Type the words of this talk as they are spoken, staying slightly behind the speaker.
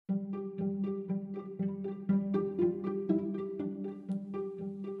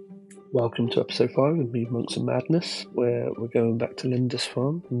Welcome to episode 5 of Me, Monks and Madness, where we're going back to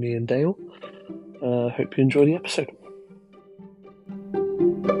Lindisfarne, me and Dale. Hope you enjoy the episode.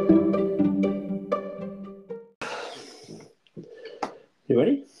 You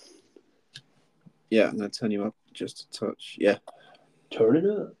ready? Yeah, I'm going to turn you up just a touch. Yeah. Turn it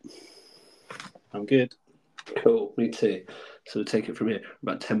up. I'm good. Cool, me too. So we'll take it from here.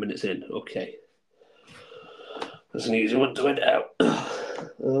 About 10 minutes in. Okay. That's an easy one to edit out.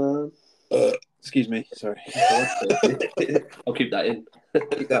 Excuse me. Sorry. I'll keep that in.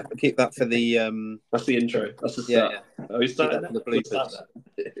 keep that for the That's the intro. That's the start. Yeah. Are we starting for the bloopers?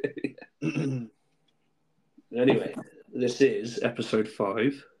 Anyway, this is episode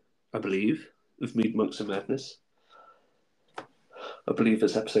 5, I believe, of Mead, Monks and Madness. I believe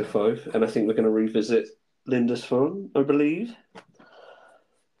it's episode 5, and I think we're going to revisit Lindisfarne, I believe.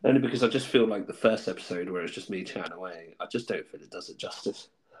 Only because I just feel like the first episode, where it's just me chatting away, I just don't feel it does it justice.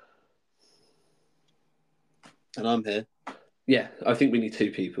 And I'm here. Yeah, I think we need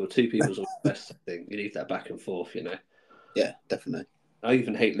two people. Two people's all the best, I think. You need that back and forth, you know? Yeah, definitely. I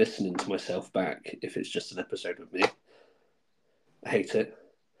even hate listening to myself back if it's just an episode with me. I hate it.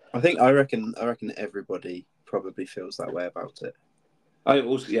 I reckon everybody probably feels that way about it.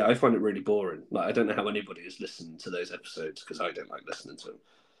 I find it really boring. Like, I don't know how anybody is listening to those episodes because I don't like listening to them.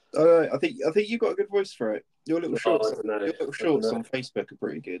 I think you've got a good voice for it. Your little shorts on Facebook are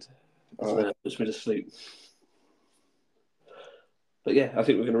pretty good. Puts me to sleep. But yeah, I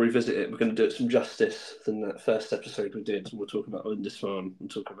think we're going to revisit it. We're going to do it some justice than that first episode we did. We'll talk about Lindisfarne. We'll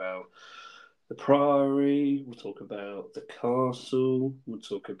talk about the Priory. We'll talk about the castle. We'll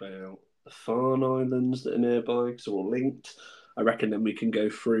talk about the Farne Islands that are nearby because they're all linked. I reckon then we can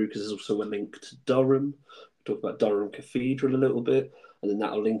go through because there's also a link to Durham. We'll talk about Durham Cathedral a little bit, and then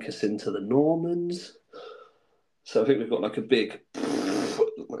that'll link us into the Normans. So I think we've got like a big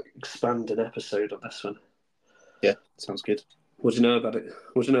expanded episode on this one. Yeah, sounds good. What do you know about it?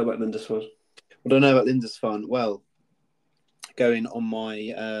 What do you know about Lindisfarne? What do I know about Lindisfarne? Well, going on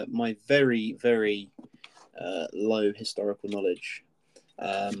my my very, very low historical knowledge,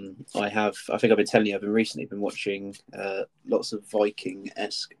 I think I've been telling you, I've recently been watching lots of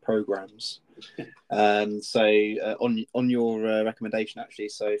Viking-esque programs. So on your recommendation, actually,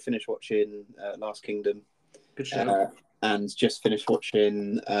 so finished watching Last Kingdom. Good show. And just finished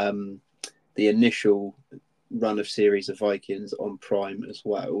watching the initial run of series of Vikings on Prime as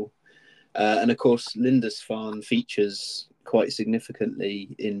well. And of course, Lindisfarne features quite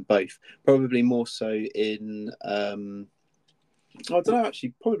significantly in both. Probably more so in, I don't know,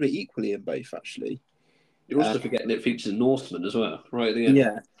 actually, probably equally in both, actually. You're also forgetting it features Norsemen as well, right at the end.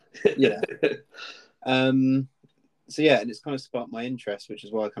 Yeah. So yeah, and it's kind of sparked my interest, which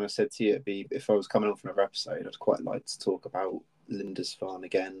is why I kind of said to you, if I was coming on for another episode, I'd quite like to talk about Lindisfarne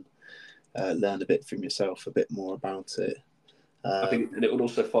again, learn a bit from yourself, a bit more about it. I think, and it would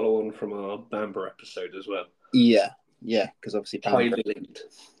also follow on from our Bamber episode as well. Yeah, because obviously highly linked.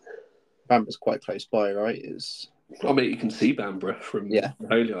 Bamber's quite close by, right? I mean, you can see Bamber from the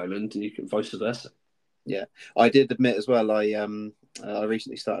Holy Island, and you can vice versa. Yeah, I did admit as well. I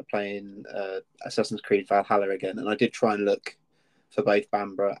recently started playing Assassin's Creed Valhalla again, and I did try and look for both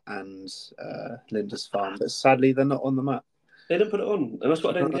Bamber and Lindisfarne, but sadly they're not on the map. They didn't put it on, and that's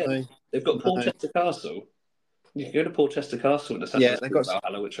what I don't get. They've got Porchester Castle. You can go to Porchester Castle in Assassin's Creed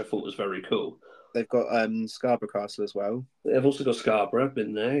Valhalla, which I thought was very cool. They've got Scarborough Castle as well. They've also got Scarborough,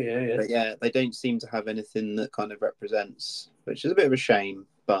 been there, yeah. But yeah, they don't seem to have anything that kind of represents, which is a bit of a shame,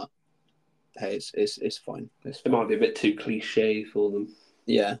 but hey, it's fine. It might be a bit too cliche for them.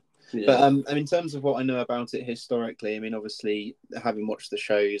 Yeah. But in terms of what I know about it historically, I mean, obviously, having watched the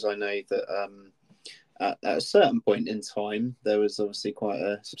shows, I know that at a certain point in time, there was obviously quite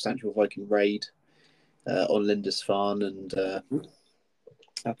a substantial Viking raid on Lindisfarne, and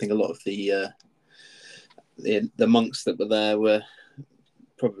I think a lot of the monks that were there were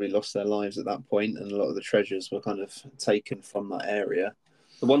probably lost their lives at that point, and a lot of the treasures were kind of taken from that area.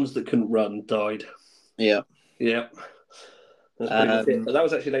 The ones that couldn't run died. Yeah. That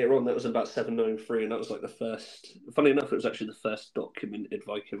was actually later on. That was about 793, and that was like the first. Funny enough, it was actually the first documented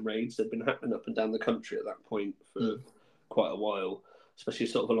Viking raids. They'd been happening up and down the country at that point for quite a while, especially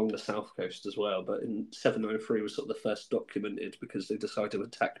sort of along the south coast as well. But in 793 was sort of the first documented because they decided to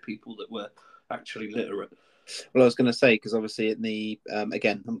attack people that were actually literate. Well, I was going to say, because obviously in the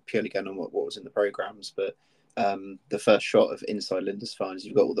again, I'm purely going on what was in the programs, but the first shot of inside Lindisfarne is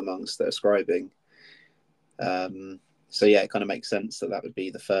you've got all the monks that are scribing. So yeah, it kind of makes sense that would be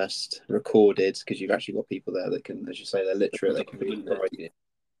the first recorded, because you've actually got people there that can, as you say, they're literate, they can read and write.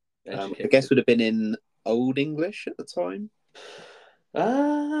 I guess would have been in Old English at the time.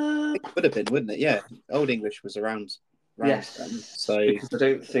 Uh, It would have been, wouldn't it? Yeah, Old English was around then. yes, So because I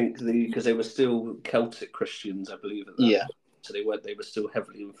don't think because they were still Celtic Christians, I believe, at that yeah, point. So they were still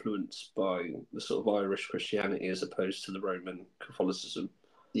heavily influenced by the sort of Irish Christianity as opposed to the Roman Catholicism,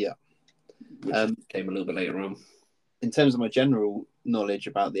 yeah. which Um, came a little bit later on. in terms of my general knowledge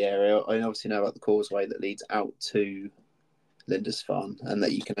about the area, I obviously know about the causeway that leads out to Lindisfarne, and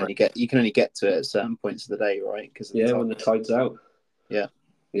that you can only get to it at certain points of the day, right? Because of the Yeah, tide. when the tide's out. Yeah,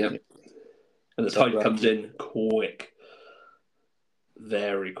 Yeah, yeah. and the So tide comes in quick,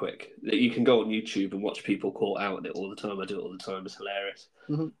 very quick. You can go on YouTube and watch people caught out in it all the time. I do it all the time. It's hilarious.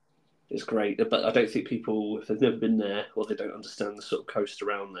 mm-hmm. It's great, but I don't think people, if they've never been there or they don't understand the sort of coast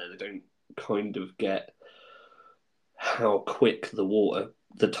around there, they don't kind of get how quick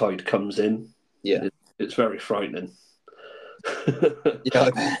the tide comes in. Yeah, It's very frightening.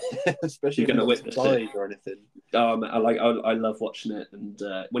 yeah. Especially You're if going you're to not witness it. inside or anything. I love watching it, and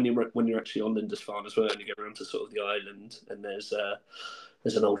when you're actually on Lindisfarne as well, and you go around to sort of the island, and there's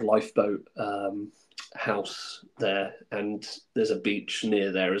an old lifeboat house there, and there's a beach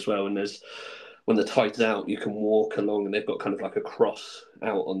near there as well, and there's when the tide's out, you can walk along, and they've got kind of like a cross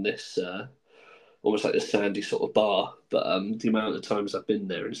out on this. Almost like a sandy sort of bar, but the amount of times I've been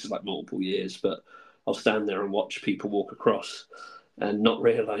there, and this is like multiple years, but I'll stand there and watch people walk across, and not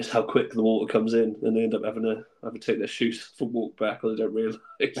realise how quick the water comes in, and they end up having to either take their shoes off and walk back, or they don't realise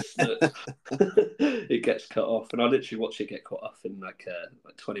that it gets cut off. And I literally watch it get cut off in like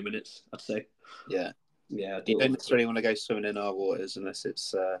 20 minutes, I'd say. Yeah, Yeah, I you do it all don't the time. necessarily want to go swimming in our waters unless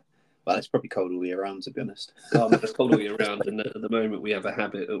it's well, it's probably cold all year round, to be honest. No, it's cold all year round, and at the moment we have a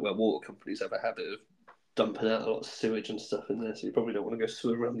habit, well, water companies have a habit of dumping out a lot of sewage and stuff in there, so you probably don't want to go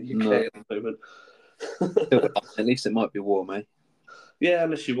swim around the No, UK at the moment. at least it might be warm, eh? Yeah,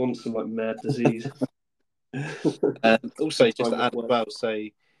 unless you want some like mad disease. Also, just Time to off add as work. well, so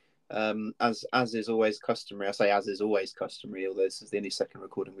as is always customary, I say as is always customary, although this is the only second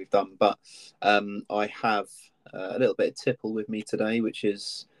recording we've done, but I have a little bit of tipple with me today, which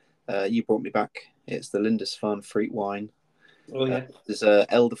is you brought me back. It's the Lindisfarne fruit wine. Oh yeah, There's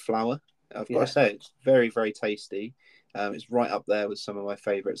elderflower. I've got to yeah. say, it's very, very tasty. It's right up there with some of my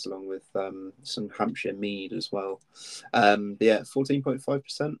favourites, along with some Hampshire mead as well. But yeah,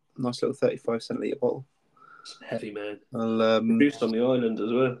 14.5%. Nice little 35 centilitre bottle. It's heavy, man. I'll, Produced on the island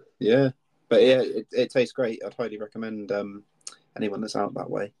as well. yeah, but yeah, it tastes great. I'd highly recommend anyone that's out that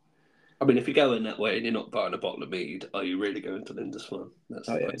way. I mean, if you're going that way and you're not buying a bottle of mead, are you really going to Lindisfarne? That's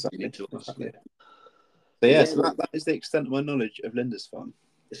Oh the yeah, question you exactly, need to ask. exactly. Yeah. So But yeah, yeah, so look, that is the extent of my knowledge of Lindisfarne.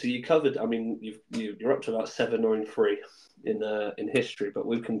 so you covered. I mean, you're up to about 793 in history, but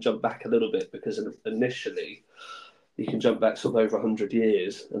we can jump back a little bit because initially you can jump back sort of over 100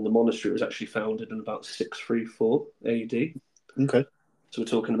 years, and the monastery was actually founded in about 634 AD. Okay. So we're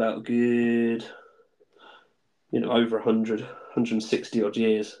talking about a good, over 100, 160 odd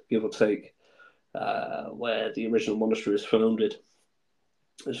years, give or take, where the original monastery was founded.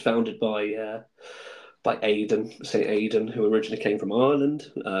 It was founded by Aidan, Saint Aidan, who originally came from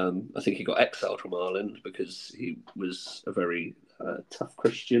Ireland. I think he got exiled from Ireland because he was a very tough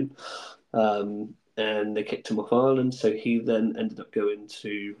Christian, and they kicked him off Ireland. So he then ended up going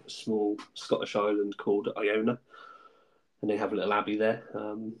to a small Scottish island called Iona, and they have a little abbey there.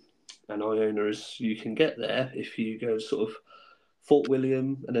 And Iona is you can get there if you go sort of Fort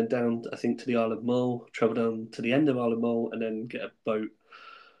William and then down, I think, to the Isle of Mull, travel down to the end of Isle of Mull, and then get a boat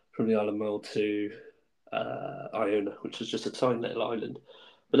from the Isle of Mull to Iona, which is just a tiny little island.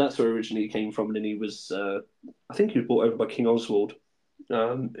 But that's where originally he came from, and then he was, I think, he was brought over by King Oswald,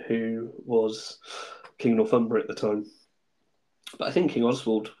 who was King Northumbria at the time. But I think King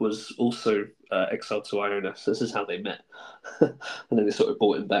Oswald was also exiled to Iona, so this is how they met, and then they sort of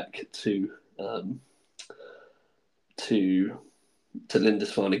brought him back to to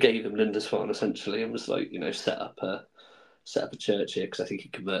Lindisfarne. He gave him Lindisfarne essentially, and was like, set up a church here because I think he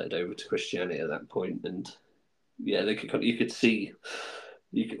converted over to Christianity at that point, and yeah, you could see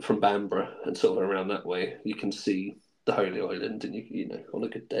from Bamborough and sort of around that way, you can see the Holy Island, and on a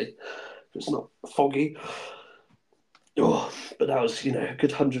good day, if it's not foggy. Oh, but that was a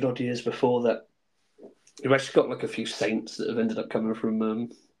good 100 odd years before that. You've actually got like a few saints that have ended up coming from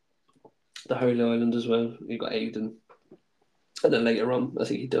the Holy Island as well. You've got Aidan, and then later on, I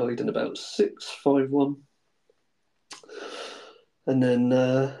think he died in about 651. And then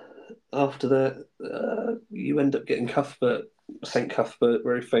after that, you end up getting Cuthbert, Saint Cuthbert,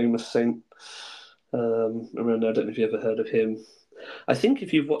 very famous saint around there. I don't know if you ever heard of him. I think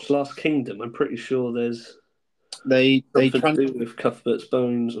if you've watched Last Kingdom, I'm pretty sure there's they Something to do with Cuthbert's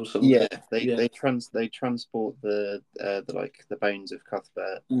bones or something. yeah, Yeah. they transport the like the bones of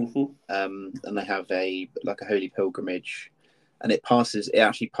Cuthbert, Mm-hmm. and they have a like a holy pilgrimage, and it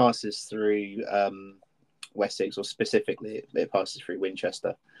actually passes through Wessex, or specifically it passes through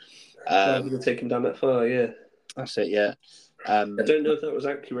Winchester. Oh, I'm going to take him down that far, yeah. That's it, yeah. I don't know if that was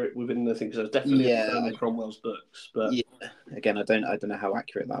accurate within the thing, because I was definitely Yeah, in Cromwell's books, but yeah. Again, I don't know how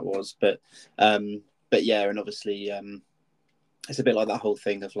accurate that was, but yeah, and obviously, it's a bit like that whole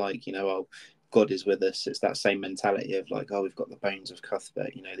thing of like, oh, God is with us. It's that same mentality of like, oh, we've got the bones of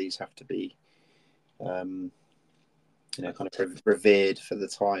Cuthbert. These have to be, um, kind of revered for the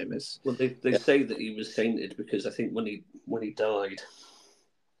time. As well, they yeah, say that he was sainted because I think when he died,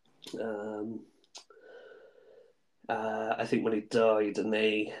 um, I think when he died and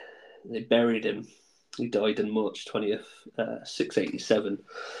they buried him, he died in March 20th, 687,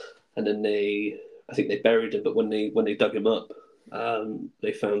 and then I think they buried him, but when they dug him up,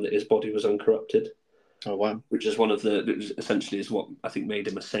 they found that his body was uncorrupted, oh wow, which is one of the essentially is what I think made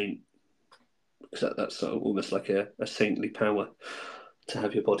him a saint. Because that's sort of almost like a saintly power to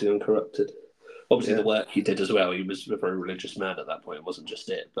have your body uncorrupted. Obviously, the yeah, work he did as well. He was a very religious man at that point. It wasn't just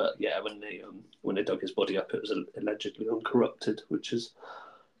it, but yeah, when they dug his body up, it was allegedly uncorrupted, which is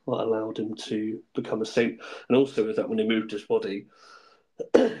what allowed him to become a saint. And also with that, when they moved his body,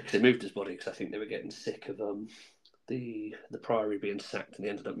 because they moved his body because I think they were getting sick of the priory being sacked, and they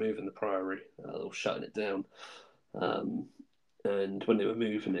ended up moving the priory or shutting it down. Um, and when they were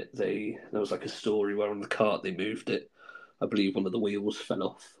moving it, there was like a story where on the cart they moved it, I believe one of the wheels fell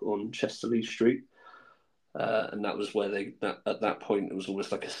off on Chesterley Street, and that was where at that point it was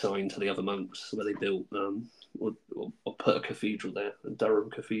almost like a sign to the other monks where they built or put a cathedral there, a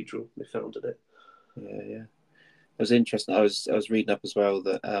Durham Cathedral. They founded it. yeah. It was interesting. I was reading up as well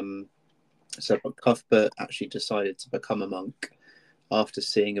that so Cuthbert actually decided to become a monk after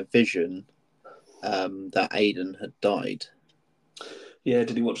seeing a vision that Aidan had died. Yeah,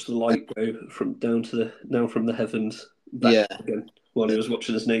 did he watch the light go from down to the now from the heavens back Yeah, again while he was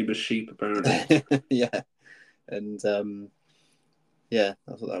watching his neighbour's sheep? Apparently, yeah, and yeah,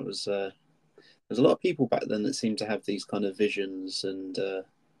 I thought that was. There's a lot of people back then that seem to have these kind of visions, and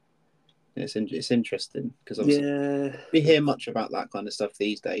it's interesting because obviously yeah, we hear much about that kind of stuff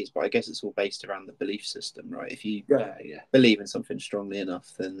these days, but I guess it's all based around the belief system, right? If you yeah. believe in something strongly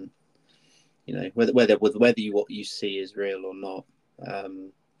enough, then whether what you see is real or not.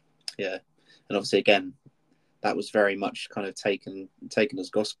 Yeah, and obviously again, that was very much kind of taken as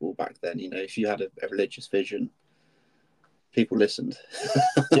gospel back then. If you had a religious vision, people listened.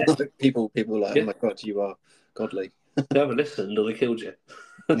 Yeah, people were like, oh yeah. my God, you are godly. They haven't listened or they killed you.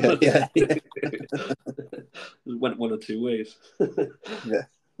 Yeah, yeah, Went one or two ways. yeah.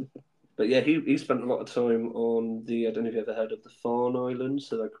 But yeah, he spent a lot of time on the. I don't know if you ever heard of the Farne Islands,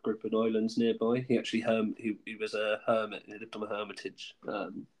 so like a group of islands nearby. He actually he was a hermit. He lived on a hermitage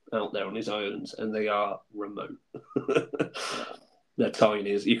out there on his islands, and they are remote. They're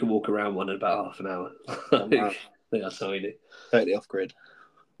tiny. You can walk around one in about half an hour. Oh, wow. They are tiny. Totally off grid.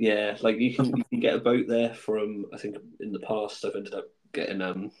 Yeah, like you can get a boat there from. I think in the past I've ended up getting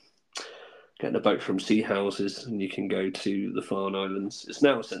a boat from sea houses, and you can go to the Farne Islands. It's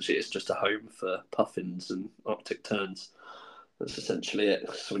now essentially it's just a home for puffins and Arctic terns. That's essentially it.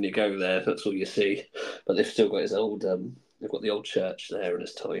 So when you go there, that's all you see. But they've still got his old. They've got the old church there, and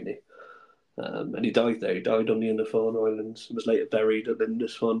it's tiny. And he died there. He died on the inner Farne Islands and was later buried at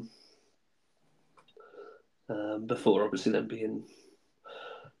Lindisfarne. Before obviously then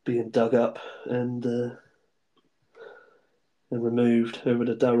being dug up and removed over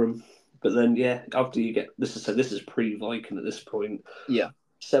to Durham. But then, yeah, after you get this is pre-Viking at this point. Yeah.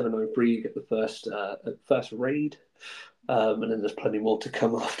 703, you get the first raid, and then there's plenty more to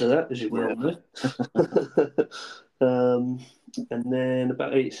come after that, as you well know. And then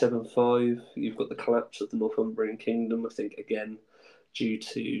about 875, you've got the collapse of the Northumbrian kingdom. I think again due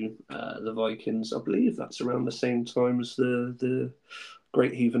to the Vikings. I believe that's around the same time as the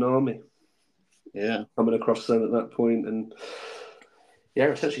Great Heathen Army Yeah. coming across them at that point, and yeah,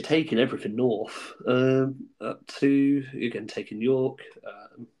 essentially taking everything north up to again taking York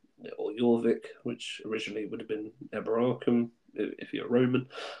or Jorvik, which originally would have been Eberacum if you're Roman.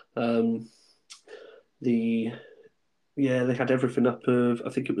 The Yeah, they had everything up of I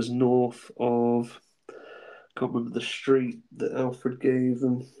think it was north of. Can't remember the street that Alfred gave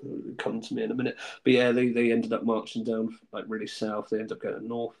them. It'll come to me in a minute. But yeah, they ended up marching down like really south. They ended up going to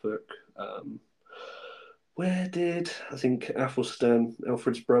Norfolk. Where did I think Athelstan,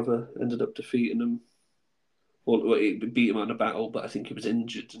 Alfred's brother, ended up defeating them, Or he beat him in a battle, but I think he was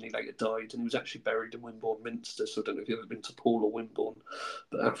injured and he later died. And he was actually buried in Wimborne Minster. So I don't know if you've ever been to Paul or Wimborne,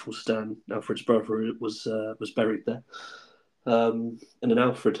 but Athelstan, Alfred's brother, was buried there. And then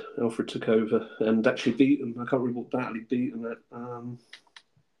Alfred took over and actually beat him. I can't remember what battle he beat him at.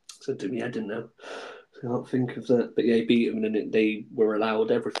 So do me head in now. I can't think of that, but yeah, he beat him, and then they were allowed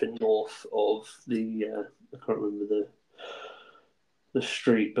everything north of the. I can't remember the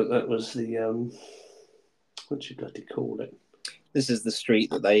street, but that was the what do you bloody call it? This is the street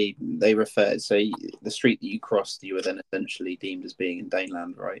that they referred. So the street that you crossed, you were then essentially deemed as being in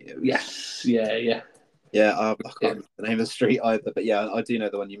Daneland, right? It was, Yes, yeah. Yeah, I can't remember the name of the street either, but yeah, I do know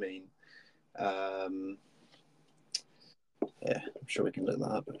the one you mean. Yeah, I'm sure we can look that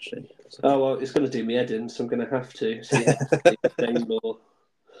up actually. Oh well, it's going to do me head in, so I'm going to have to. So yeah, Danelaw. Oh,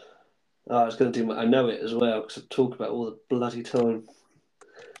 I was going to do. I know it as well because I talk about it all the bloody time.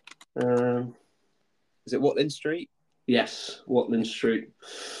 Is it Watling Street? Yes, Watling Street.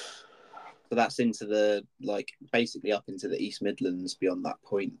 So that's into the basically up into the East Midlands beyond that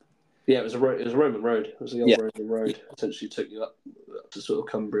point. Yeah, it was a Roman road. It was the old Roman road. Yeah. Essentially, took you up to sort of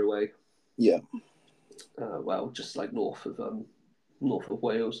Cumbria way. Yeah. Well, just like north of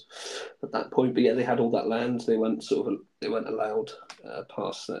Wales at that point. But yeah, they had all that land. They weren't allowed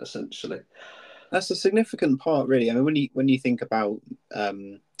past that essentially. That's a significant part, really. I mean, when you think about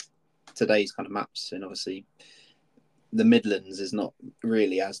today's kind of maps, and obviously the Midlands is not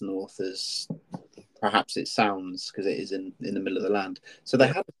really as north as perhaps it sounds because it is in the middle of the land. So they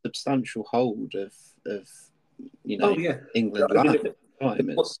had a substantial hold of England land.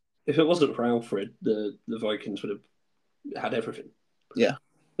 If it wasn't for Alfred, the Vikings would have had everything. Yeah.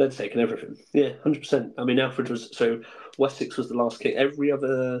 They'd taken everything. Yeah, 100%. I mean, Alfred was Wessex was the last king. Every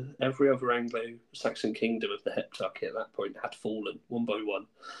other Anglo-Saxon kingdom of the Heptarchy at that point had fallen one by one,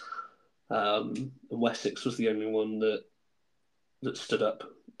 and Wessex was the only one that stood up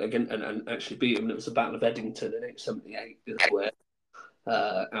again and actually beat him. And it was the Battle of Edington in 878 where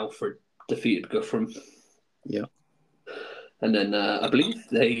Alfred defeated Guthrum. Yeah. And then I believe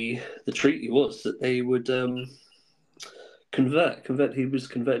the treaty was that they would convert. He was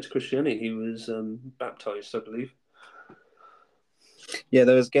converted to Christianity. He was baptized, I believe. Yeah,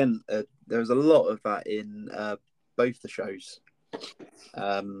 there was a lot of that in both the shows.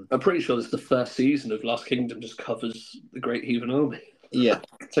 I'm pretty sure this is the first season of Last Kingdom just covers the Great Heathen Army. Yeah.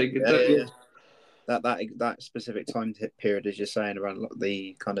 Yeah. That specific time period, as you're saying, around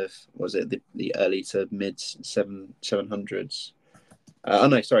the kind of the early to mid 700s.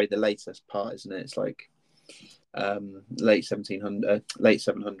 The latest part, isn't it? It's like late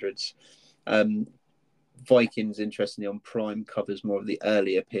 700s. Vikings, interestingly, on Prime covers more of the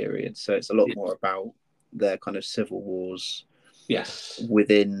earlier period, so it's a lot more about their kind of civil wars. Yes,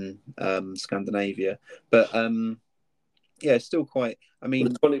 within Scandinavia, but it's still quite. I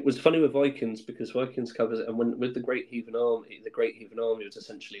mean, it was funny with Vikings because Vikings covers it, and with the Great Heathen Army was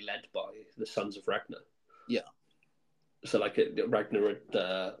essentially led by the sons of Ragnar. Yeah. So, Ragnar had,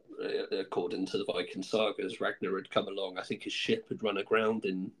 according to the Viking sagas, Ragnar had come along. I think his ship had run aground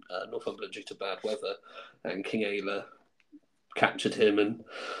in Northumberland due to bad weather, and King Aila captured him and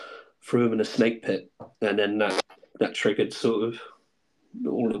threw him in a snake pit, and then that triggered sort of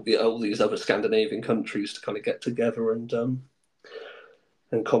all these other Scandinavian countries to kind of get together and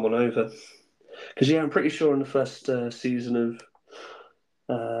come on over. Because I'm pretty sure in the first season of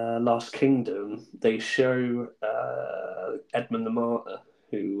Last Kingdom they show Edmund the Martyr,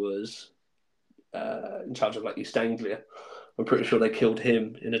 who was in charge of East Anglia. I'm pretty sure they killed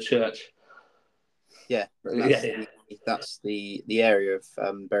him in a church. Yeah, that's the area of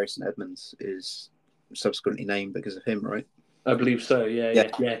Bury St Edmunds is subsequently named because of him, right? I believe so. Yeah.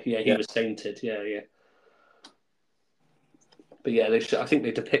 He was sainted. Yeah. But yeah, I think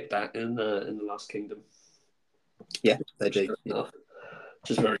they depict that in the Last Kingdom. Yeah, they do. Yeah.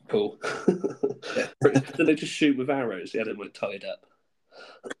 Which is very cool. Yeah. Did they just shoot with arrows? They had them tied up.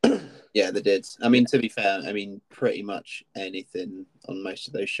 Yeah, they did. I mean, to be fair, pretty much anything on most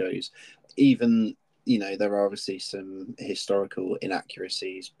of those shows, even there are obviously some historical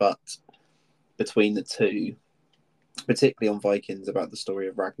inaccuracies, but between the two, particularly on Vikings about the story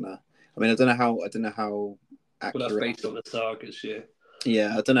of Ragnar. I mean, I don't know how accurate. Well, that's based on the sagas, yeah.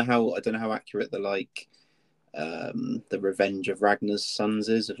 Yeah, I don't know how accurate the the revenge of Ragnar's sons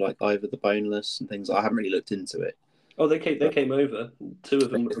is of Ivor the Boneless and things. I haven't really looked into it. Oh, they came over. Two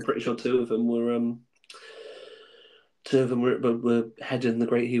of them. I'm pretty sure two of them were heading the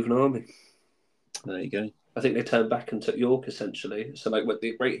Great Heathen Army. There you go. I think they turned back and took York essentially. So when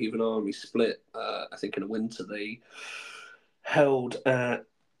the Great Heathen Army split, I think in the winter they held at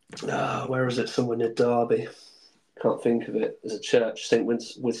where is it? Somewhere near Derby. Can't think of it. There's a church, St.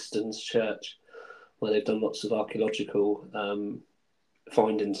 Winston's Church, where they've done lots of archaeological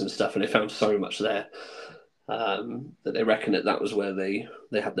findings and stuff, and they found so much there that they reckon that was where they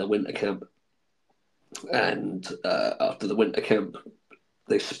had their winter camp. And after the winter camp,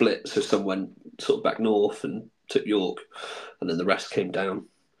 they split, so some went sort of back north and took York, and then the rest came down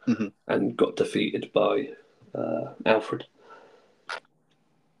and got defeated by Alfred.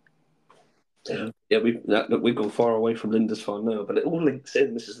 Yeah, we've gone far away from Lindisfarne now, but it all links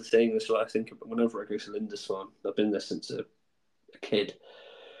in. This is the thing. This is what I think whenever I go to Lindisfarne. I've been there since a kid,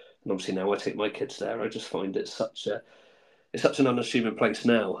 and obviously now I take my kids there. I just find it's such an unassuming place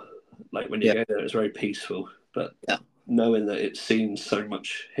now. Like when you go there, it's very peaceful, but knowing that it's seen so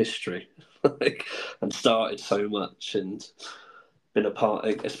much history, and started so much, and been a part,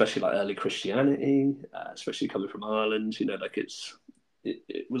 especially like early Christianity, especially coming from Ireland. Like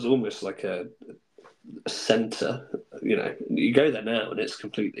it was almost like a centre. You go there now, and it's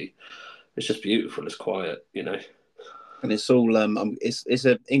just beautiful. It's quiet. And it's all it's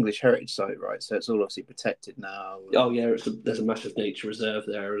an English heritage site, right? So it's all obviously protected now. Oh yeah, there's a massive nature reserve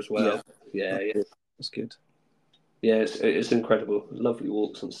there as well. Yeah. That's good. Yeah, it's incredible. Lovely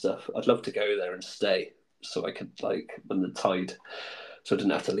walks and stuff. I'd love to go there and stay, so I could when the tide, so I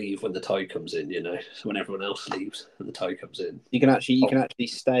didn't have to leave when the tide comes in. So when everyone else leaves and the tide comes in, you can actually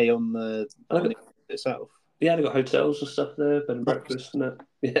stay on the itself. Yeah, they've got hotels and stuff there, bed and breakfast and that.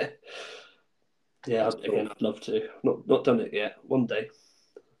 Yeah. Yeah, again, I'd love to. Not done it yet. One day.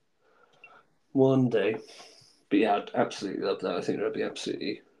 But yeah, I'd absolutely love that. I think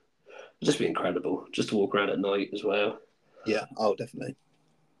it'd just be incredible. Just to walk around at night as well. Yeah, oh, definitely.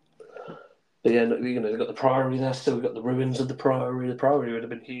 But yeah, they've got the Priory there still. We've got the ruins of the Priory. The Priory would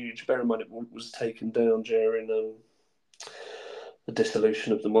have been huge. Bear in mind, it was taken down during the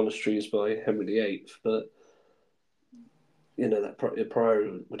dissolution of the monasteries by Henry VIII. But that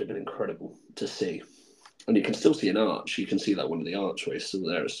Priory would have been incredible to see. And you can still see an arch. You can see one of the archways still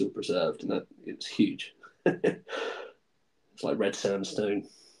there, it's still preserved, and it's huge. It's like red sandstone.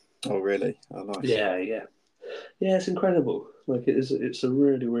 Oh, really? Oh, nice. Yeah. Yeah, it's incredible. It's a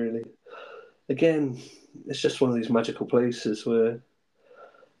really, really. Again, it's just one of these magical places where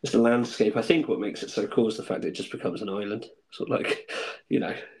it's the landscape. I think what makes it so cool is the fact that it just becomes an island. Sort of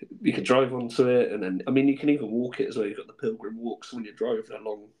you can drive onto it, and then you can even walk it as well. You've got the pilgrim walk, so when you're driving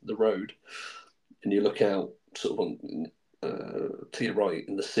along the road and you look out sort of on to your right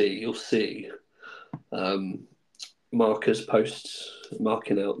in the sea, you'll see markers, posts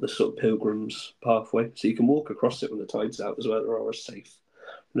marking out the sort of pilgrim's pathway, so you can walk across it when the tide's out as well.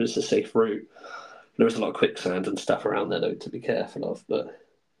 It's a safe route. There's a lot of quicksand and stuff around there though to be careful of, but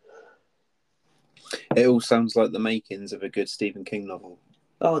it all sounds like the makings of a good Stephen King novel.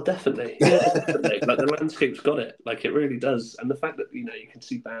 Oh, definitely. Yeah, definitely. The landscape's got it. It really does. And the fact that, you can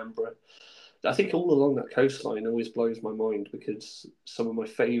see Bamborough. I think all along that coastline always blows my mind because some of my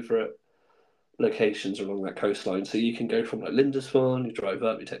favourite locations are along that coastline. So you can go from Lindisfarne, you drive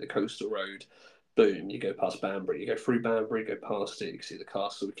up, you take the coastal road, boom, you go past Bamborough, you go through Bamborough, you go past it, you can see the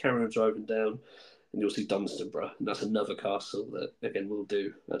castle. We carry on driving down and you'll see Dunstanburgh, and that's another castle that, again, we'll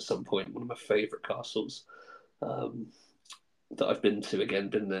do at some point. One of my favourite castles that I've been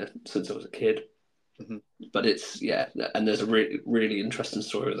there since I was a kid. Mm-hmm. But and there's a really, really interesting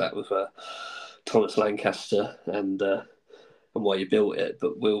story with that with Thomas Lancaster and why you built it.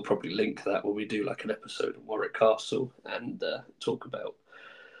 But we'll probably link that when we do an episode on Warwick Castle and talk about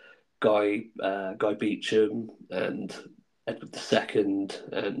Guy Beauchamp and Edward II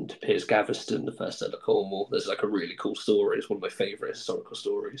and Piers Gaveston, the first Earl of Cornwall. There's a really cool story. It's one of my favourite historical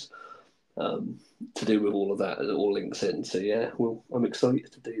stories to do with all of that. It all links in. So yeah, I'm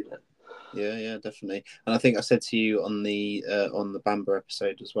excited to do that. Yeah, definitely. And I think I said to you on the Bamborough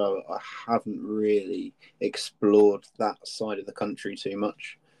episode as well, I haven't really explored that side of the country too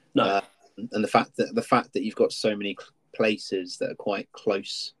much. No. And the fact that you've got so many places that are quite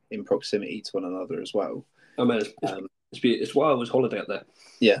close in proximity to one another as well. I mean, it's why I was holiday out there.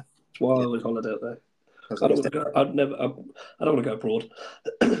 Yeah, it's why I was holiday out there. I don't want to go. I don't want to go abroad.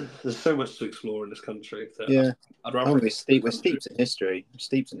 There's so much to explore in this country. Yeah, I'd rather. We're steeped in history.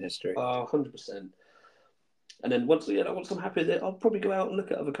 Oh, 100%. And then once I'm happy with it, I'll probably go out and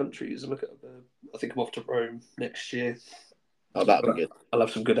look at other countries and look at. I think I'm off to Rome next year. Oh, that'd be good. I'll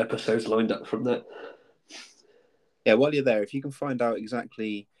have some good episodes lined up from that. Yeah, while you're there, if you can find out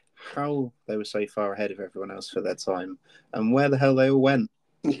exactly how they were so far ahead of everyone else for their time and where the hell they all went.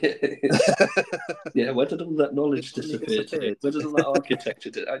 Yeah, where did all that knowledge disappear? Where did all that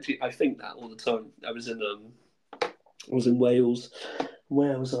architecture? Actually, I think that all the time. I was in Wales.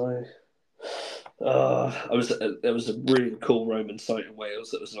 Where was I? There was a really cool Roman site in Wales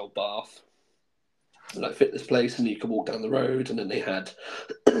that was an old bath, like fitness place, and you could walk down the road, and then they had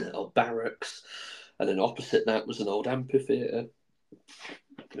old barracks, and then opposite that was an old amphitheatre.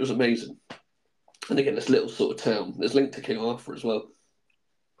 It was amazing. And again, this little sort of town. There's linked to King Arthur as well.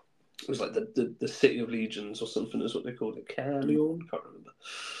 It was like the City of Legions or something is what they called it. Caerleon? Can't remember.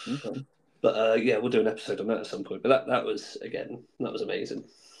 Okay. But yeah, we'll do an episode on that at some point. But that was, again, that was amazing.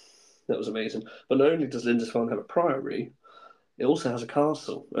 That was amazing. But not only does Lindisfarne have a priory, it also has a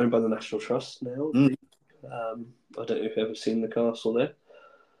castle owned by the National Trust now. Mm. I don't know if you've ever seen the castle there.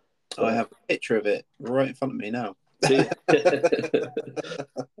 I have a picture of it right in front of me now.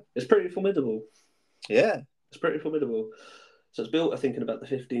 It's pretty formidable. Yeah. It's pretty formidable. So it's built, I think, in about the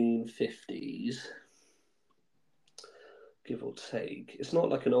 1550s, give or take. It's not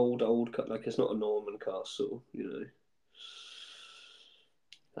like an old, like it's not a Norman castle, you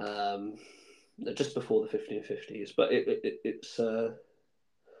know. Just before the 1550s, but it's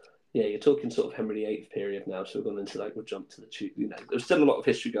yeah, you're talking sort of Henry VIII period now, so we've gone into we'll jump to you know, there's still a lot of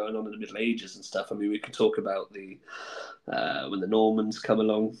history going on in the Middle Ages and stuff. I mean, we could talk about when the Normans come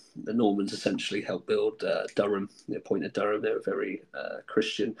along. The Normans essentially helped build Durham, the point of Durham. They were very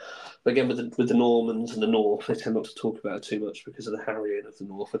Christian. But again, with the Normans and the North, they tend not to talk about it too much because of the harrying of the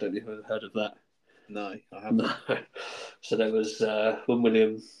North. I don't know if you've ever heard of that. No, I haven't. No. So there was when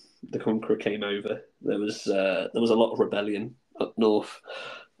William the Conqueror came over, there was a lot of rebellion up north,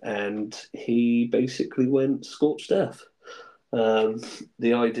 and he basically went scorched earth.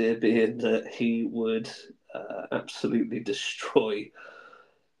 The idea being that he would absolutely destroy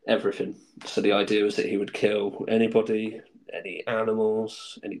everything. So the idea was that he would kill anybody, any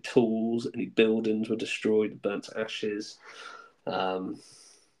animals, any tools, any buildings were destroyed, burnt to ashes.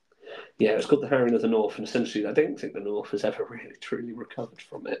 Yeah, it's called the Harrying of the North, and essentially, I don't think the North has ever really truly recovered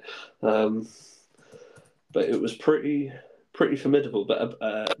from it. But it was pretty formidable. But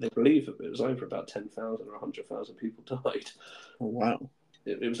they believe it was over about 10,000 or 100,000 people died. Oh, wow.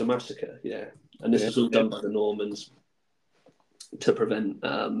 It was a massacre, yeah. And this was all done by the Normans to prevent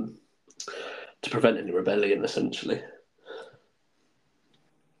any rebellion, essentially.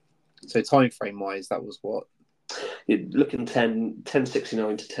 So time frame wise, that was what? You're looking 1069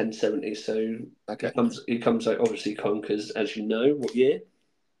 to 1070. So okay. He comes out, obviously conquers, as you know, what year?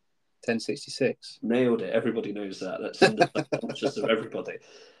 1066. Nailed it. Everybody knows that. That's in the conscious of everybody.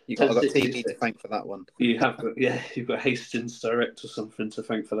 I've got TV to thank for that one. You have got, yeah, you've got Hastings Direct or something to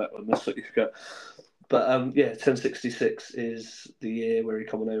thank for that one. That's what you've got. But yeah, 1066 is the year where he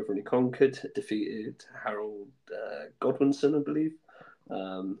came over and he conquered, defeated Harold Godwinson, I believe,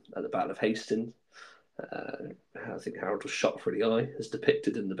 at the Battle of Hastings. I think Harold was shot through the eye, as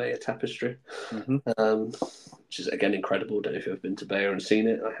depicted in the Bayeux Tapestry, which is again incredible. Don't know if you've ever been to Bayeux and seen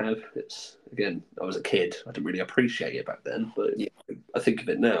it. I have. It's again, I was a kid. I didn't really appreciate it back then, but yeah, I think of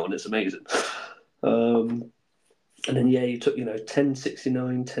it now and it's amazing. And then yeah, you took 1069,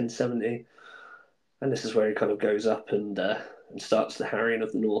 1070, and this is where he kind of goes up and starts the harrying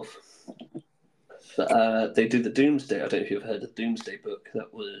of the North. They do the Doomsday. I don't know if you've heard of the Doomsday Book.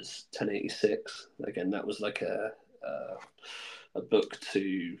 That was 1086. Again, that was like a book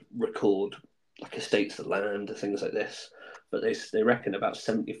to record like estates of land and things like this. But they reckon about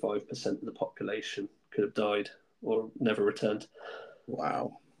 75% of the population could have died or never returned.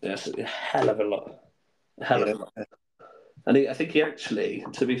 Wow. That's a hell of a lot. A lot. And I think he actually,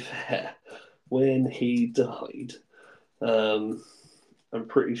 to be fair, when he died, I'm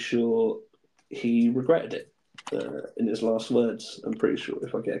pretty sure he regretted it in his last words. I'm pretty sure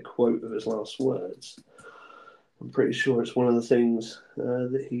if I get a quote of his last words, I'm pretty sure it's one of the things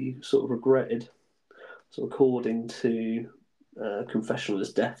that he sort of regretted. So according to confession on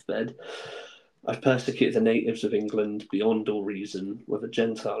his deathbed, I've persecuted the natives of England beyond all reason, whether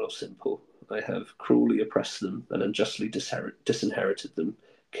Gentile or simple. I have cruelly oppressed them and unjustly disinherited them,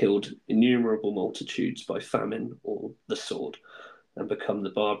 killed innumerable multitudes by famine or the sword, and become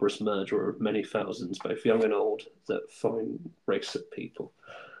the barbarous murderer of many thousands, both young and old, that fine race of people.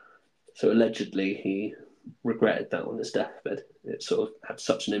 So allegedly he regretted that on his deathbed. It sort of had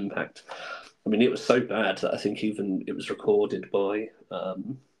such an impact. I mean, it was so bad that I think even it was recorded by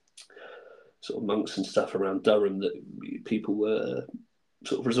sort of monks and stuff around Durham that people were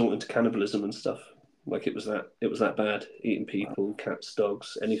sort of resorting to cannibalism and stuff. Like it was that bad, eating people, cats,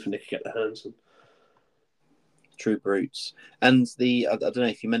 dogs, anything they could get their hands on. True brutes. And I don't know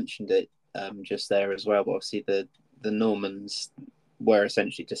if you mentioned it just there as well, but obviously the Normans were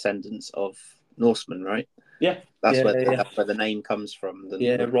essentially descendants of Norsemen, right? Yeah, That's yeah, where yeah. that's where the name comes from.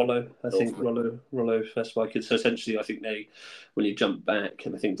 Yeah, Rollo. I think Northman. Rollo first Vikings. So essentially, I think when you jump back,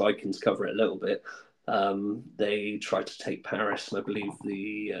 and I think Vikings cover it a little bit. They tried to take Paris, and I believe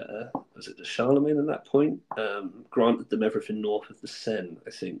was it the Charlemagne at that point granted them everything north of the Seine.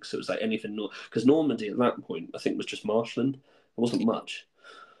 I think so. It was like anything north because Normandy at that point I think was just marshland. There wasn't much.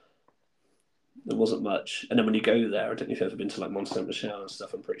 There wasn't much. And then when you go there, I don't know if you've ever been to like Mont Saint Michel and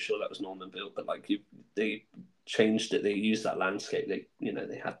stuff. I'm pretty sure that was Norman built, but like they changed it. They used that landscape. They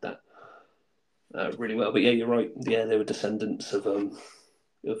had that really well. But yeah, you're right. Yeah, they were descendants of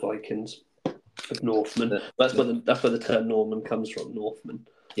Vikings, of Northmen. That's where the term Norman comes from. Northmen.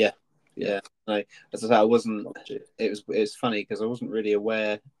 Yeah, Yeah. No, as I say, I wasn't. It was funny because I wasn't really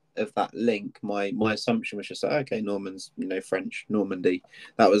aware of that link. My assumption was just like, okay, Normans, French, Normandy.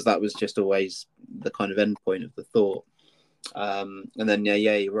 That was just always the kind of end point of the thought. And then yeah,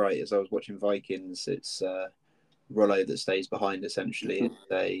 you're right. As I was watching Vikings, it's Rollo that stays behind essentially.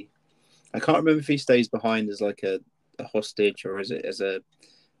 I can't remember if he stays behind as like a hostage or is it as a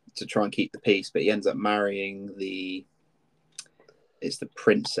to try and keep the peace, but he ends up marrying it's the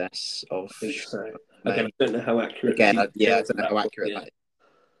princess of. I think so. Again, I don't know how accurate. I don't know how accurate that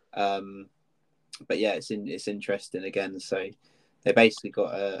is. But yeah, it's interesting again. So they basically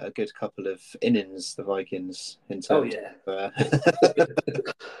got a good couple of innings, the Vikings, in terms. Oh yeah.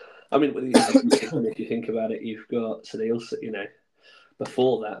 I mean, if you think about it, you've got so they also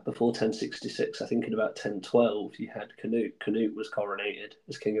before 1066, I think in about 1012, you had Canute. Canute was coronated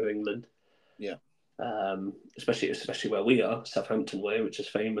as King of England. Yeah. Especially where we are, Southampton Way, which is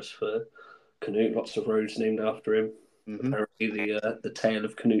famous for Canute. Lots of roads named after him. Mm-hmm. Apparently, the tale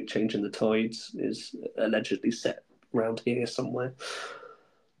of Canute changing the tides is allegedly set around here somewhere.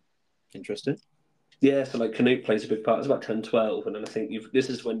 Interesting. Yeah, so like Canute plays a big part. It's about 1012, and then I think this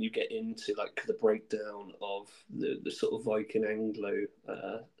is when you get into like the breakdown of the sort of Viking Anglo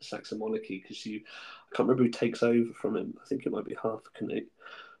Saxon monarchy because I can't remember who takes over from him. I think it might be half Canute,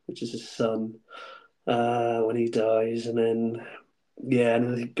 which is his son when he dies, and then and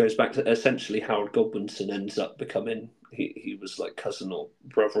then it goes back to essentially Harold Godwinson ends up becoming he was like cousin or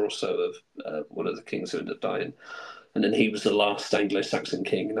brother or so of one of the kings who ended up dying, and then he was the last Anglo-Saxon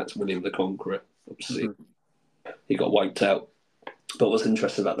king, and that's William the Conqueror. Obviously, he got wiped out. But what's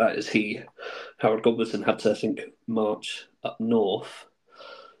interesting about that is Harold Godwinson had to, I think, march up north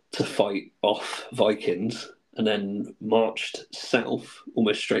to fight off Vikings, and then marched south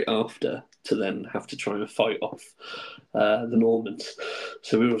almost straight after to then have to try and fight off the Normans.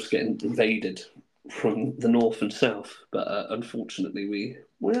 So we were just getting invaded from the north and south. But unfortunately,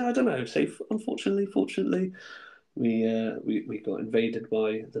 I don't know, say unfortunately, fortunately, we got invaded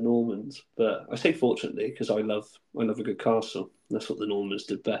by the Normans. But I say fortunately because I love a good castle. That's what the Normans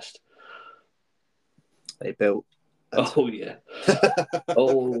did best. They built. Oh yeah.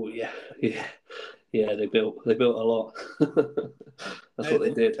 Oh yeah. Yeah. Yeah, they built a lot. That's what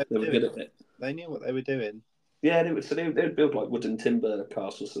they did. They were good at it. They knew what they were doing. Yeah, they would build like wood and timber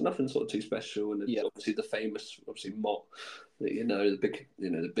castles, so nothing sort of too special. And then obviously the famous, motte,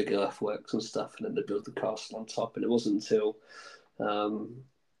 the big earthworks and stuff. And then they build the castle on top. And it wasn't until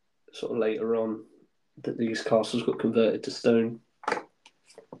sort of later on that these castles got converted to stone.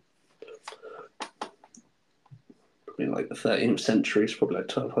 Probably like the 13th century, it's probably like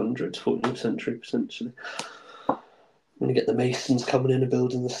 1200s, 14th century potentially. When you get the masons coming in and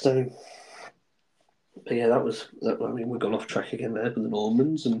building the stone. But yeah, I mean, we've gone off track again there with the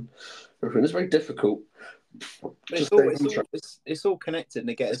Normans and everything. It's very difficult. It's all connected, and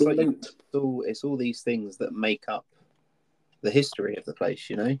again, it's all linked. It's all these things that make up the history of the place.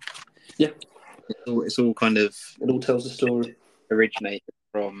 Yeah. It's all kind of. It all tells a story. Originated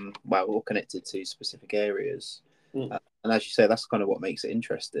from all connected to specific areas, and as you say, that's kind of what makes it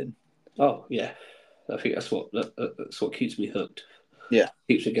interesting. Oh yeah, I think that's what keeps me hooked. Yeah,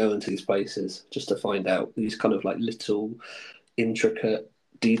 keeps me going to these places just to find out these kind of like little intricate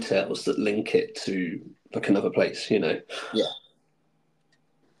details that link it to like another place. Yeah.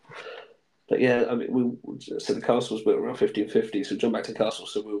 But yeah, I mean, so the castle was built around 1550. So jump back to the castle.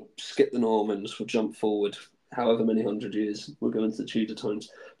 So we'll skip the Normans. We'll jump forward, however many hundred years. We'll go into the Tudor times.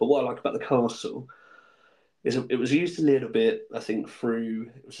 But what I like about the castle is it was used a little bit. I think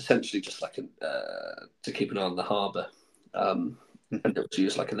it was essentially just like to keep an eye on the harbour. And it was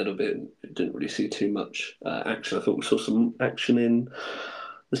used like a little bit. It didn't really see too much action. I thought we saw some action in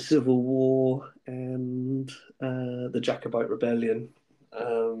the Civil War and the Jacobite Rebellion.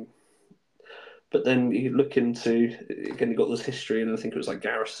 But then you look into, again, you've got this history, and I think it was like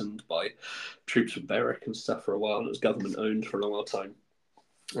garrisoned by troops from Berwick and stuff for a while, and it was government owned for a long time.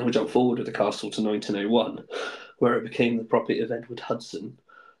 And we jump forward with the castle to 1901, where it became the property of Edward Hudson,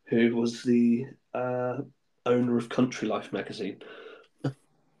 who was the owner of Country Life magazine.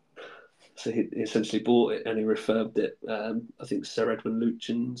 So he essentially bought it and he refurbed it. I think Sir Edwin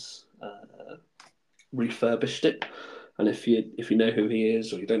Lutyens refurbished it. And if you know who he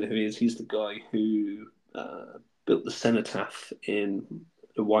is or you don't know who he is, he's the guy who built the cenotaph in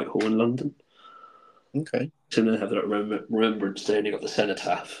the Whitehall in London. Okay. So they have that remembrance day, and you got the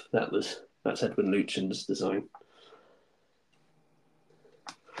cenotaph. That's Edwin Lutyens' design.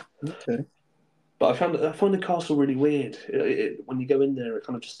 Okay. But I find the castle really weird. When you go in there, it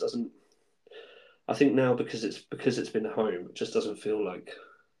kind of just doesn't. I think now because it's been a home, it just doesn't feel like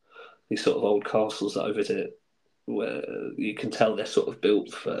these sort of old castles that I visit, where you can tell they're sort of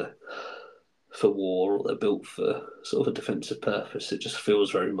built for war or they're built for sort of a defensive purpose. It just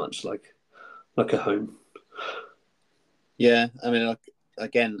feels very much like a home. Yeah, I mean,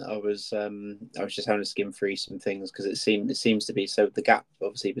 again, I was just having to skim through some things because it seems to be so the gap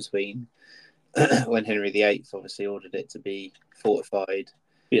obviously between when Henry VIII obviously ordered it to be fortified.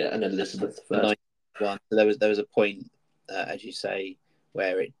 Yeah, and Elizabeth The I. 91. So there was a point, as you say,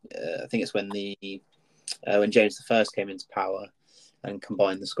 where it. I think it's when when James I came into power and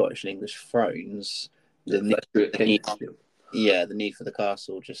combined the Scottish and English thrones. The need, the need for the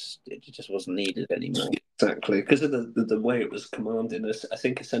castle just wasn't needed anymore. Exactly, because of the way it was commanding us. I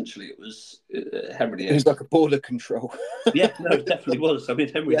think essentially it was Henry VIII. It was like a border control. Yeah, no, it definitely was. I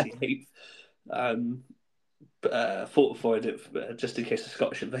mean, Henry Yeah. VIII fortified it just in case of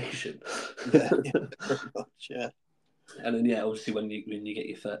Scottish invasion. Yeah, pretty much. Yeah. And then, yeah, obviously when you get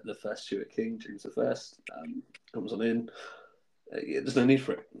the first Stuart King, James I, comes on in, there's no need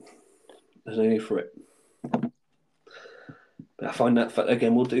for it. There's no need for it. But I find that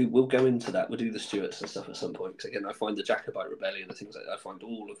again, we'll go into that. We'll do the Stuarts and stuff at some point. Because again, I find the Jacobite rebellion and things like that. I find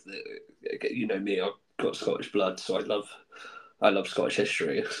all of you know me, I've got Scottish blood, so I love Scottish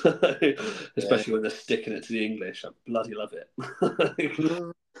history, especially when they're sticking it to the English. I bloody love it.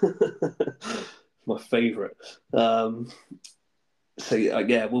 My favourite. So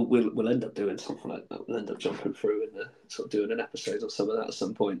yeah, we'll end up doing something like that. We'll end up jumping through and sort of doing an episode or some of that at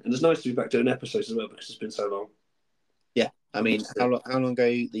some point. And it's nice to be back doing episodes as well because it's been so long. Yeah, I mean, how long ago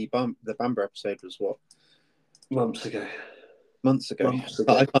the Bamber episode was? What? Months ago. Months ago.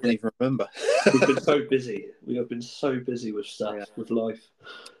 I can't even remember. We've been so busy. We have been so busy with stuff, with life,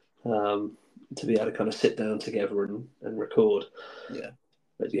 to be able to kind of sit down together and record. Yeah.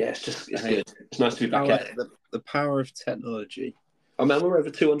 But yeah, it's good. It's nice to be back. The power of technology. I mean, we're over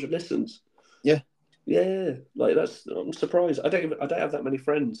 200 listens. Yeah. Yeah, like I'm surprised. I don't have that many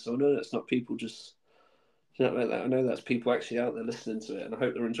friends, so I know that's not people just. I know that's people actually out there listening to it, and I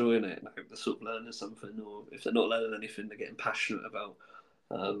hope they're enjoying it, and I hope they're sort of learning something, or if they're not learning anything, they're getting passionate about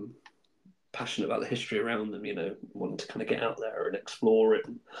the history around them. You know, wanting to kind of get out there and explore it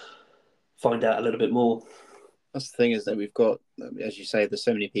and find out a little bit more. That's the thing, is that we've got, as you say, there's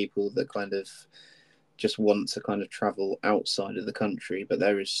so many people that kind of just want to kind of travel outside of the country, but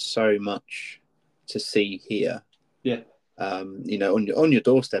there is so much to see here. Yeah. You know, on your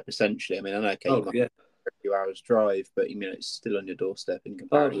doorstep, essentially. I mean, I know, okay, you might yeah. a few hours drive, but you know, it's still on your doorstep in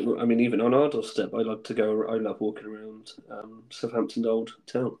comparison. I mean, even on our doorstep, I love walking around Southampton Old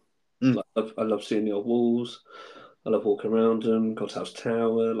Town. Mm. I love seeing the old walls. I love walking around them, God's House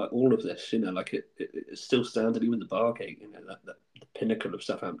Tower, like all of this, you know, like it's still standing, even the Bargate, you know, the pinnacle of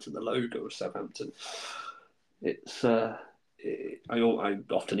Southampton, the logo of Southampton. It's I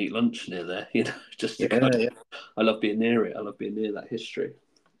often eat lunch near there, you know, just to I love being near it. I love being near that history.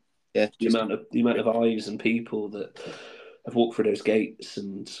 Yeah, the amount of eyes and people that have walked through those gates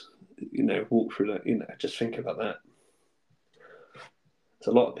and you know walked through that. You know, just think about that. It's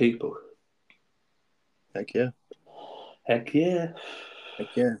a lot of people. Heck yeah. Heck yeah.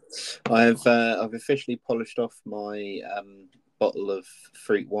 Heck yeah. I've officially polished off my bottle of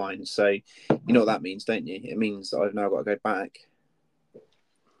fruit wine. So you know what that means, don't you? It means I've now got to go back.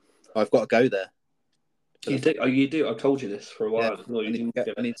 I've got to go there. You do. Oh, you do. I've told you this for a while. Yeah, No,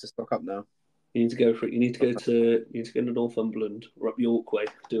 I need to stock up now. You need to go for it. You need to go to Northumberland or up York way.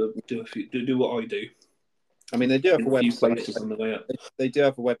 Do what I do. I mean, they do have a website. Places on the way up. They do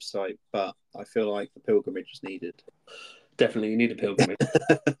have a website, but I feel like the pilgrimage is needed. Definitely, you need a pilgrimage.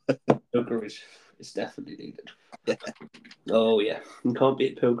 Pilgrimage is definitely needed. Yeah. Oh yeah, you can't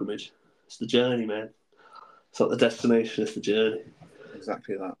beat pilgrimage. It's the journey, man. It's not the destination; it's the journey.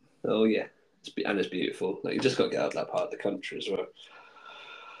 Exactly that. Oh yeah, it's beautiful. Like, you just got to get out of that part of the country as well.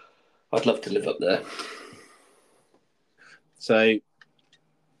 I'd love to live up there. So,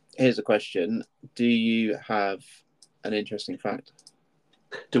 here's a question: do you have an interesting fact?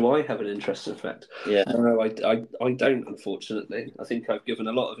 Do I have an interesting fact? Yeah, No, I don't, unfortunately. I think I've given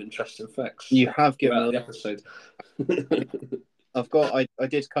a lot of interesting facts you have given a throughout lot. the episode. I've got. I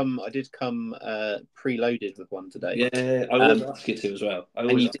did come preloaded with one today. Yeah, I was ask you to as well. I And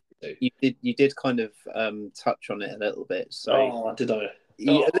always ask you to. you did kind of touch on it a little bit. So Oh, did I?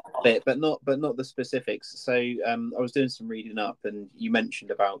 yeah, a Oh, little bit, but not the specifics. So I was doing some reading up, and you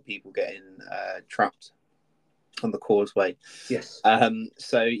mentioned about people getting trapped on the causeway. yes.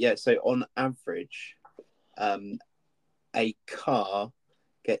 So yeah, so on average, um, a car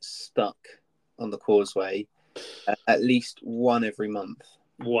gets stuck on the causeway at least one every month.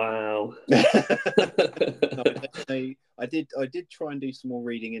 Wow. I did try and do some more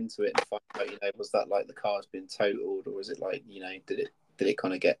reading into it and find out, was that like the car's been totaled, or was it like, did it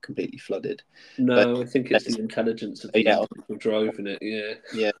kind of get completely flooded? But No, I think it's the intelligence of the yeah, people driving it. Yeah.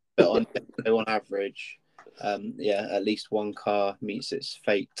 yeah, but on average, yeah, at least one car meets its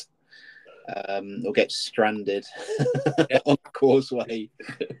fate, or gets stranded on the causeway,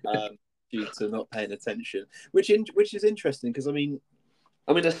 due to not paying attention, which is interesting because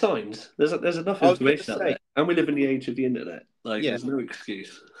There's signs. There's enough I was going to information out say, there, and we live in the age of the internet. Like, yeah, there's no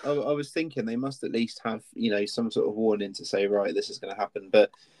excuse. I was thinking they must at least have, some sort of warning to say, right, this is going to happen.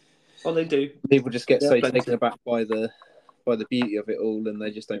 But Oh, they do. people just get They so have plenty. taken aback by the beauty of it all, and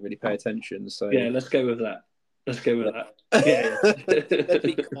they just don't really pay attention. So Yeah, let's go with that. Let's go with that. Yeah, let's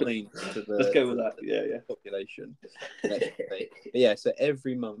be yeah. kind to Let's go to with that. Yeah, yeah. population. Let's say. But yeah, so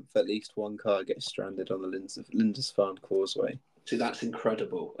every month at least one car gets stranded on the Lindisfarne Causeway. See, that's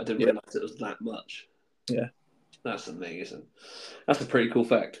incredible. I didn't Yeah, realise it was that much. yeah. That's amazing. That's a pretty cool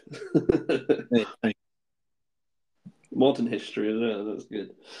fact. Yeah. Modern history as well. That's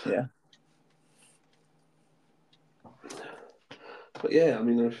good. Yeah. But yeah,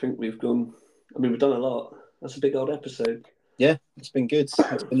 I think we've gone. We've done a lot. That's a big old episode. Yeah, it's been good.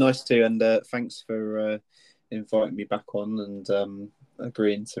 It's been nice too, and thanks for inviting me back on and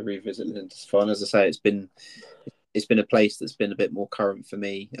agreeing to revisit Lindisfarne. As I say, it's been a place that's been a bit more current for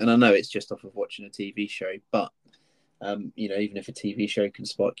me, and I know it's just off of watching a TV show, but even if a TV show can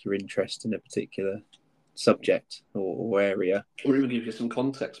spark your interest in a particular subject or area, Or even give you some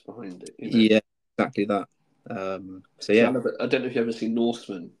context behind it. yeah, exactly that. So yeah, I don't know if you've ever seen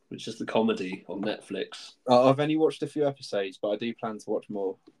Norseman, which is the comedy on Netflix. I've only watched a few episodes, but I do plan to watch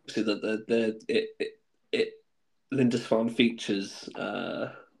more. So that it Lindisfarne features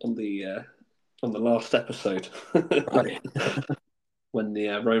on the last episode when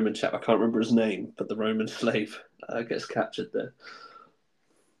the Roman chap, I can't remember his name, but the Roman slave gets captured there,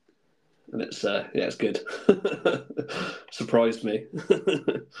 and it's good. Surprised me.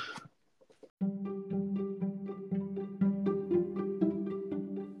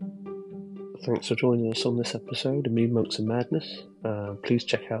 Thanks for joining us on this episode of Me, Monks and Madness. Please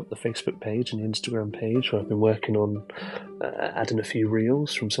check out the Facebook page and the Instagram page where I've been working on adding a few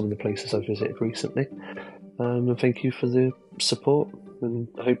reels from some of the places I've visited recently. And thank you for the support, and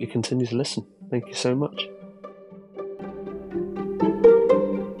I hope you continue to listen. Thank you so much.